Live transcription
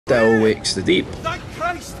still wakes the deep. Thank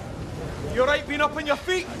Christ! You alright being up on your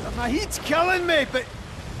feet? My heat's killing me, but...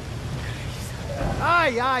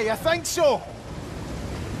 Aye, I think so.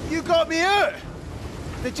 You got me out.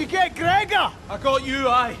 Did you get Gregor? I got you,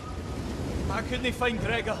 aye. I couldn't find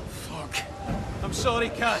Gregor. Fuck. I'm sorry,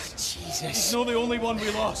 Kaz. Jesus. He's not the only one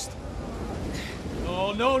we lost.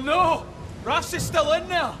 No! Raffs is still in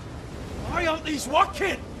there. Why aren't these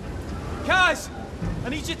working? Kaz! I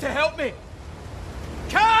need you to help me.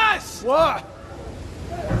 Kaz! What?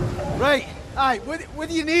 Right, aye, what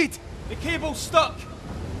do you need? The cable's stuck.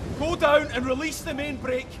 Go down and release the main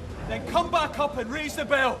brake, then come back up and raise the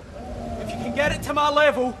bell. If you can get it to my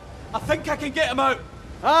level, I think I can get him out.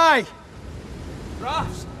 Aye.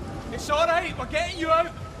 Raffs, it's alright, we're getting you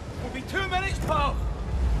out. We'll be 2 minutes, pal.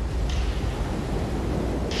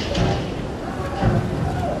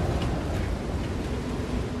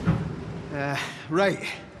 Right.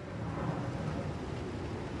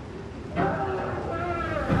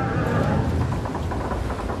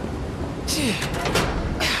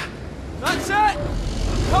 That's it!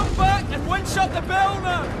 Come back and winch up the bell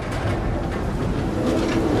now!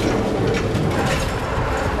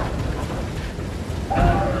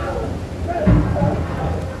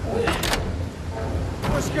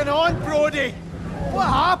 What's going on, Brodie? What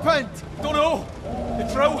happened? Don't know.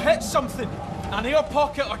 The drill hit something. An air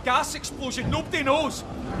pocket or gas explosion, nobody knows.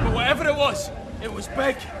 But whatever it was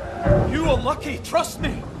big. You were lucky, trust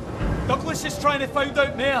me. Douglas is trying to find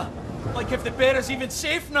out more. Like if the bear is even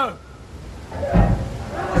safe now.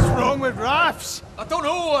 What's wrong with Raffs? I don't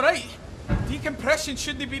know, alright. Decompression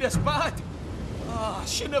shouldn't be this bad. I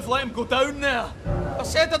shouldn't have let him go down there. I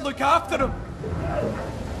said I'd look after him.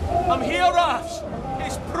 I'm here, Raffs.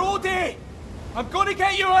 It's Brodie. I'm gonna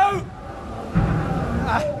get you out.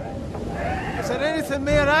 Is there anything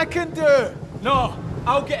more I can do? No,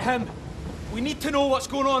 I'll get him. We need to know what's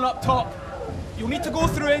going on up top. You'll need to go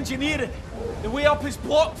through engineering. The way up is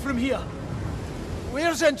blocked from here.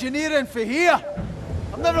 Where's engineering for here?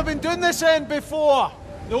 I've never been doing this end before.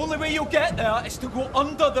 The only way you'll get there is to go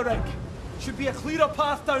under the rig. Should be a clearer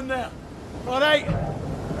path down there. All right,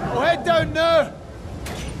 I'll head down now.